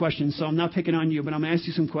myself these questions, so I'm not picking on you, but I'm going to ask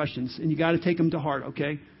you some questions, and you got to take them to heart,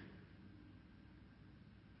 okay?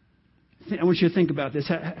 I want you to think about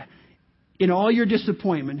this. In all your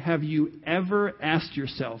disappointment, have you ever asked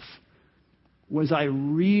yourself, was I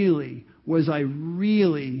really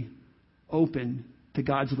open to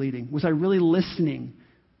God's leading? Was I really listening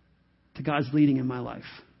to God's leading in my life?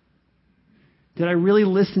 Did I really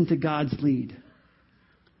listen to God's lead?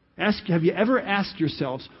 Have you ever asked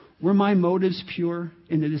yourselves, were my motives pure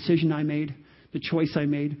in the decision I made, the choice I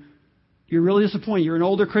made? You're really disappointed. You're an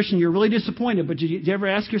older Christian. You're really disappointed. But did you ever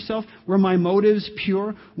ask yourself, were my motives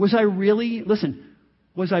pure? Was I really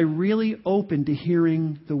open to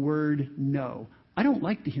hearing the word no? I don't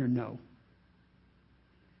like to hear no.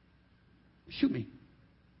 Shoot me.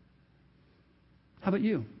 How about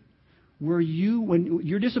you? When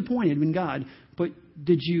you're disappointed in God, but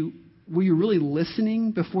were you really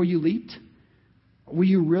listening before you leaped? Were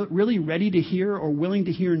you really ready to hear or willing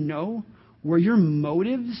to hear no? Were your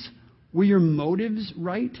motives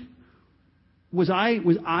right? Was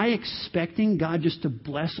I expecting God just to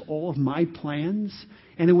bless all of my plans?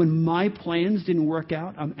 And then when my plans didn't work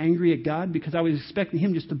out, I'm angry at God because I was expecting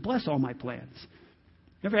Him just to bless all my plans.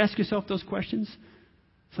 You ever ask yourself those questions?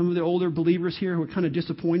 Some of the older believers here who are kind of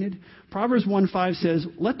disappointed. Proverbs 1:5 says,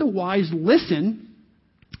 "Let the wise listen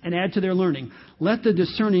and add to their learning. Let the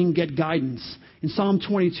discerning get guidance." In Psalm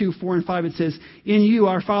 22:4-5 it says, "In you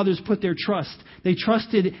our fathers put their trust. They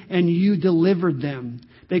trusted and you delivered them.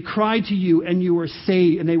 They cried to you and you were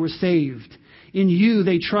saved, and they were saved. In you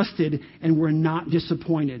they trusted and were not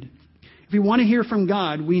disappointed." If we want to hear from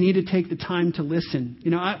God, we need to take the time to listen.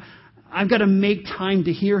 I've got to make time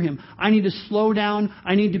to hear Him. I need to slow down.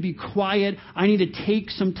 I need to be quiet. I need to take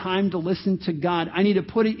some time to listen to God. I need to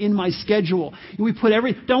put it in my schedule.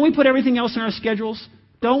 Don't we put everything else in our schedules?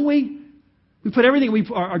 Don't we? We put everything,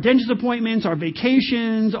 our dentist appointments, our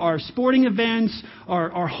vacations, our sporting events,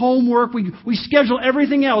 our homework. We schedule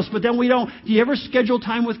everything else, but then we don't. Do you ever schedule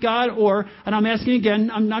time with God? And I'm asking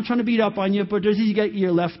again, I'm not trying to beat up on you, but does He get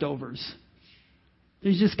your leftovers?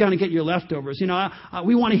 He's just going to get your leftovers.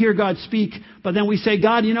 We want to hear God speak, but then we say,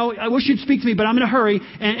 "God, I wish you'd speak to me, but I'm in a hurry,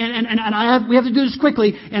 and we have to do this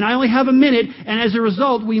quickly, and I only have a minute." And as a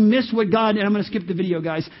result, we miss what God, and I'm going to skip the video,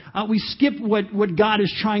 guys. We skip what God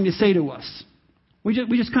is trying to say to us. We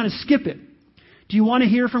just kind of skip it. Do you want to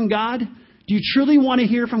hear from God? Do you truly want to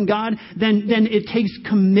hear from God? Then it takes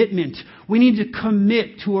commitment. We need to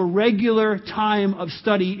commit to a regular time of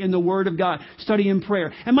study in the Word of God, study in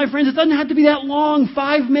prayer. And my friends, it doesn't have to be that long,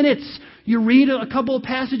 5 minutes. You read a couple of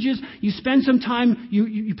passages, you spend some time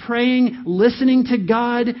you praying, listening to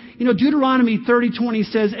God. Deuteronomy 30:20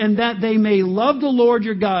 says, "And that they may love the Lord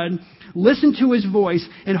your God, listen to His voice,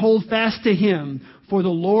 and hold fast to Him, for the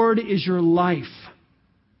Lord is your life."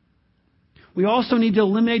 We also need to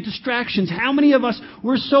eliminate distractions. How many of us,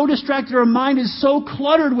 we're so distracted, our mind is so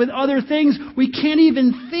cluttered with other things, we can't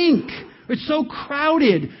even think. It's so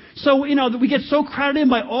crowded. So, we get so crowded in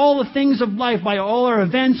by all the things of life, by all our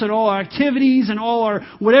events and all our activities and all our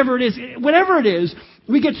whatever it is,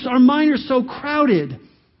 our mind is so crowded.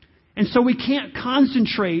 And so we can't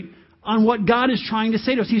concentrate on what God is trying to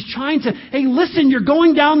say to us. He's trying to, hey, listen, you're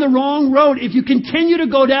going down the wrong road. If you continue to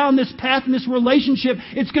go down this path in this relationship,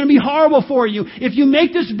 it's going to be horrible for you. If you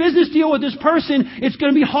make this business deal with this person, it's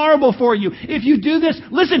going to be horrible for you. If you do this,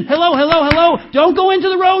 listen, hello. Don't go into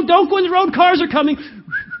the road. Don't go into the road. Cars are coming.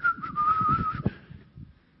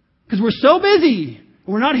 Because we're so busy.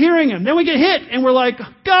 We're not hearing Him. Then we get hit and we're like,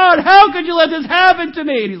 "God, how could you let this happen to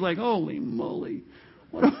me?" And He's like, "Holy moly.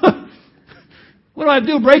 What do I have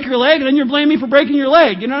to do? Break your leg? And then you're blaming me for breaking your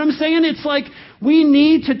leg." You know what I'm saying? It's like we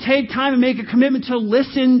need to take time and make a commitment to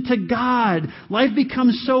listen to God. Life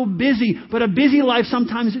becomes so busy, but a busy life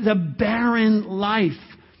sometimes is a barren life.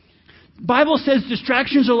 The Bible says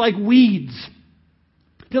distractions are like weeds.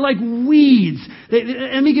 They're like weeds.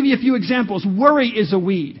 Let me give you a few examples. Worry is a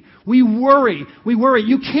weed. We worry.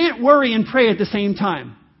 You can't worry and pray at the same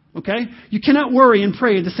time. Okay? You cannot worry and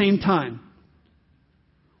pray at the same time.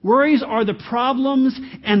 Worries are the problems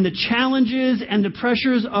and the challenges and the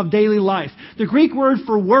pressures of daily life. The Greek word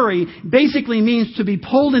for worry basically means to be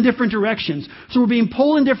pulled in different directions. So we're being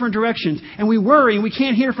pulled in different directions. And we worry and we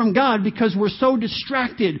can't hear from God because we're so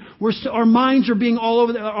distracted. Our minds are being all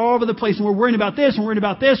over the place. And we're worrying about this, and worrying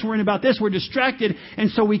about this, and worrying about this. We're distracted, and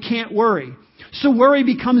so we can't worry. So worry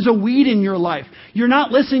becomes a weed in your life. You're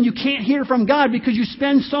not listening. You can't hear from God because you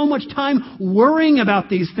spend so much time worrying about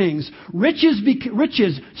these things. Riches,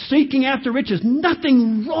 seeking after riches.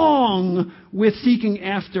 Nothing wrong with seeking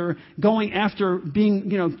after, going after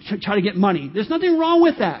being, try to get money. There's nothing wrong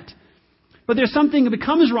with that. But there's something that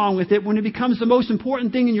becomes wrong with it when it becomes the most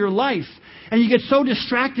important thing in your life. And you get so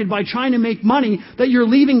distracted by trying to make money that you're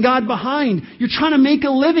leaving God behind. You're trying to make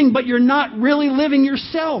a living, but you're not really living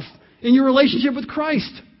yourself in your relationship with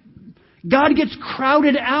Christ. God gets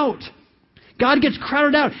crowded out. God gets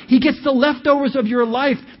crowded out. He gets the leftovers of your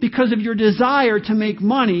life because of your desire to make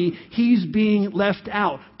money. He's being left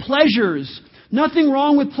out. Pleasures. Nothing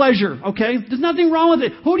wrong with pleasure, okay? There's nothing wrong with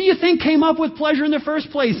it. Who do you think came up with pleasure in the first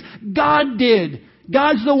place? God did.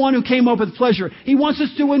 God's the one who came up with pleasure. He wants us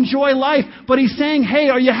to enjoy life, but He's saying, hey,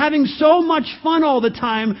 are you having so much fun all the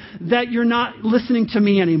time that you're not listening to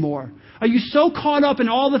me anymore? Are you so caught up in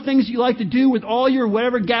all the things you like to do with all your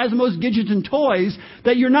whatever gizmos, gadgets, and toys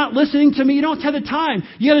that you're not listening to me? You don't have the time.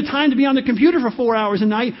 You have the time to be on the computer for 4 hours a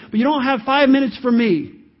night, but you don't have 5 minutes for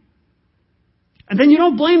me. And then you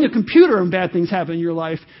don't blame the computer when bad things happen in your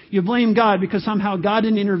life. You blame God because somehow God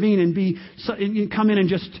didn't intervene and come in and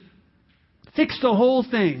just fix the whole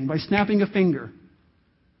thing by snapping a finger.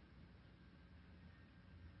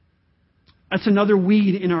 That's another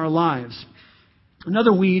weed in our lives.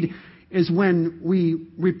 Another weed is when we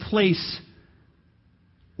replace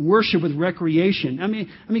worship with recreation. Let me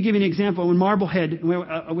give you an example. When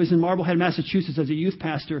I was in Marblehead, Massachusetts as a youth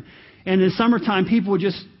pastor, and in the summertime, people would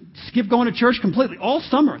just skip going to church completely. All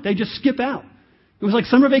summer, they just skip out. It was like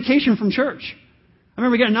summer vacation from church. I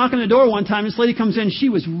remember getting a knock on the door one time. This lady comes in. She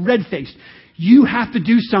was red-faced. You have to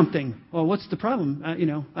do something. Well, what's the problem?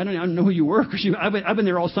 I don't know who you were. Because I've been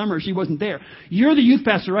there all summer. She wasn't there. You're the youth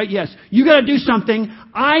pastor, right? Yes. You got to do something.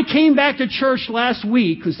 I came back to church last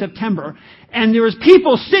week, it was September, and there was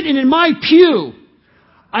people sitting in my pew.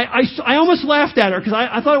 I almost laughed at her because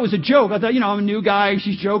I thought it was a joke. I thought, I'm a new guy.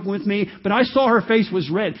 She's joking with me. But I saw her face was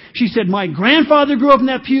red. She said, my grandfather grew up in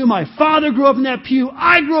that pew. My father grew up in that pew.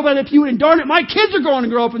 I grew up in that pew. And darn it, my kids are going to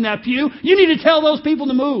grow up in that pew. You need to tell those people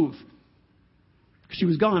to move. She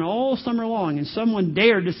was gone all summer long, and someone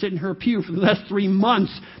dared to sit in her pew for the last 3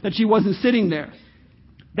 months that she wasn't sitting there.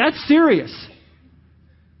 That's serious.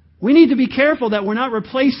 We need to be careful that we're not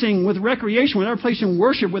replacing with recreation. We're not replacing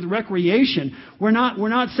worship with recreation. We're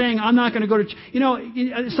not saying, I'm not going to go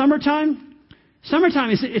to... summertime,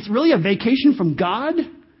 it's really a vacation from God.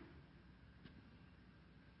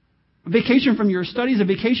 A vacation from your studies, a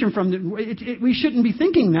vacation from... we shouldn't be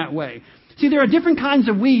thinking that way. See, there are different kinds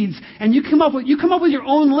of weeds, and you come up with your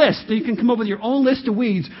own list. You can come up with your own list of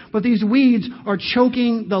weeds, but these weeds are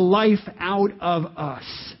choking the life out of us.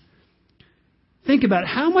 Think about it.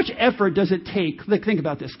 How much effort does it take? Think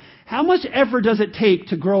about this. How much effort does it take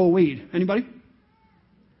to grow a weed? Anybody?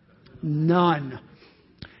 None.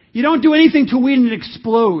 You don't do anything to a weed and it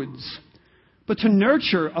explodes. But to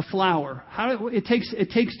nurture a flower, it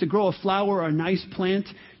takes to grow a flower or a nice plant.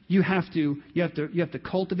 You have to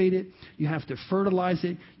cultivate it. You have to fertilize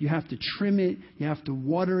it. You have to trim it. You have to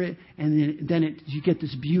water it, and then you get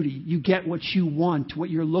this beauty. You get what you want, what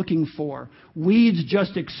you're looking for. Weeds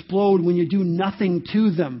just explode when you do nothing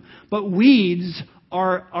to them. But weeds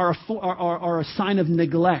are a sign of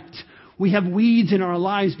neglect. We have weeds in our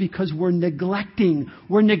lives because we're neglecting.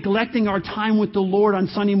 We're neglecting our time with the Lord on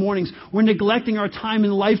Sunday mornings. We're neglecting our time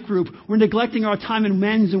in life group. We're neglecting our time in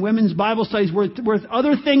men's and women's Bible studies where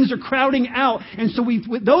other things are crowding out. And so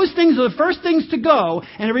those things are the first things to go,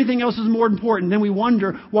 and everything else is more important. Then we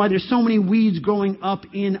wonder why there's so many weeds growing up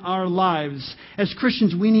in our lives. As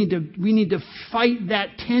Christians, we need to fight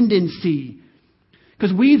that tendency.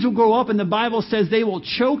 Because weeds will grow up, and the Bible says they will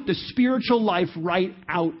choke the spiritual life right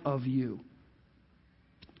out of you.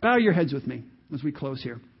 Bow your heads with me as we close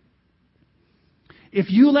here. If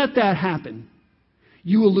you let that happen,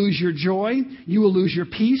 you will lose your joy, you will lose your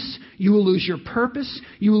peace, you will lose your purpose,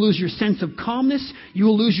 you will lose your sense of calmness, you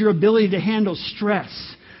will lose your ability to handle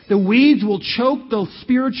stress. The weeds will choke the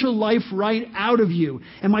spiritual life right out of you.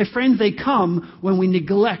 And my friends, they come when we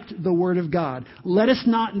neglect the Word of God. Let us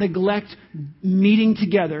not neglect meeting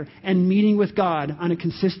together and meeting with God on a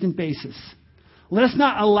consistent basis. Let us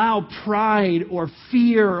not allow pride or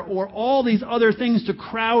fear or all these other things to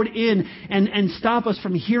crowd in and stop us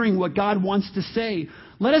from hearing what God wants to say.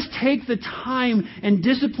 Let us take the time and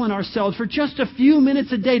discipline ourselves for just a few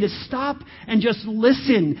minutes a day to stop and just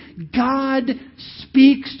listen. God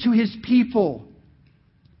speaks to His people.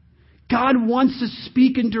 God wants to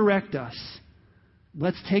speak and direct us.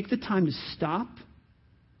 Let's take the time to stop,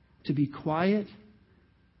 to be quiet,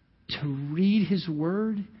 to read His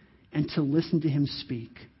Word, and to listen to Him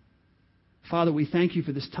speak. Father, we thank You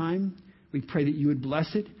for this time. We pray that You would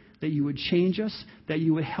bless it, that You would change us, that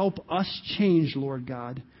You would help us change, Lord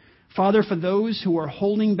God. Father, for those who are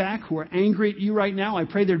holding back, who are angry at You right now, I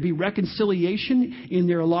pray there'd be reconciliation in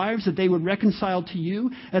their lives, that they would reconcile to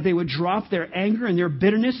You, that they would drop their anger and their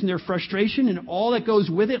bitterness and their frustration and all that goes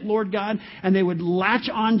with it, Lord God, and they would latch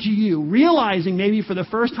onto You, realizing maybe for the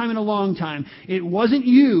first time in a long time, it wasn't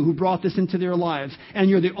You who brought this into their lives, and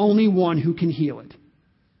You're the only one who can heal it.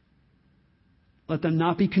 Let them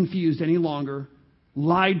not be confused any longer,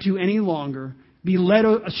 lied to any longer, be led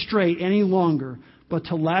astray any longer, but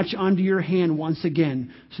to latch onto Your hand once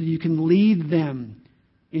again so that You can lead them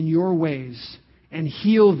in Your ways and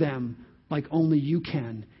heal them like only You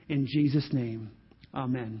can. In Jesus' name,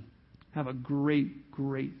 amen. Have a great,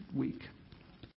 great week.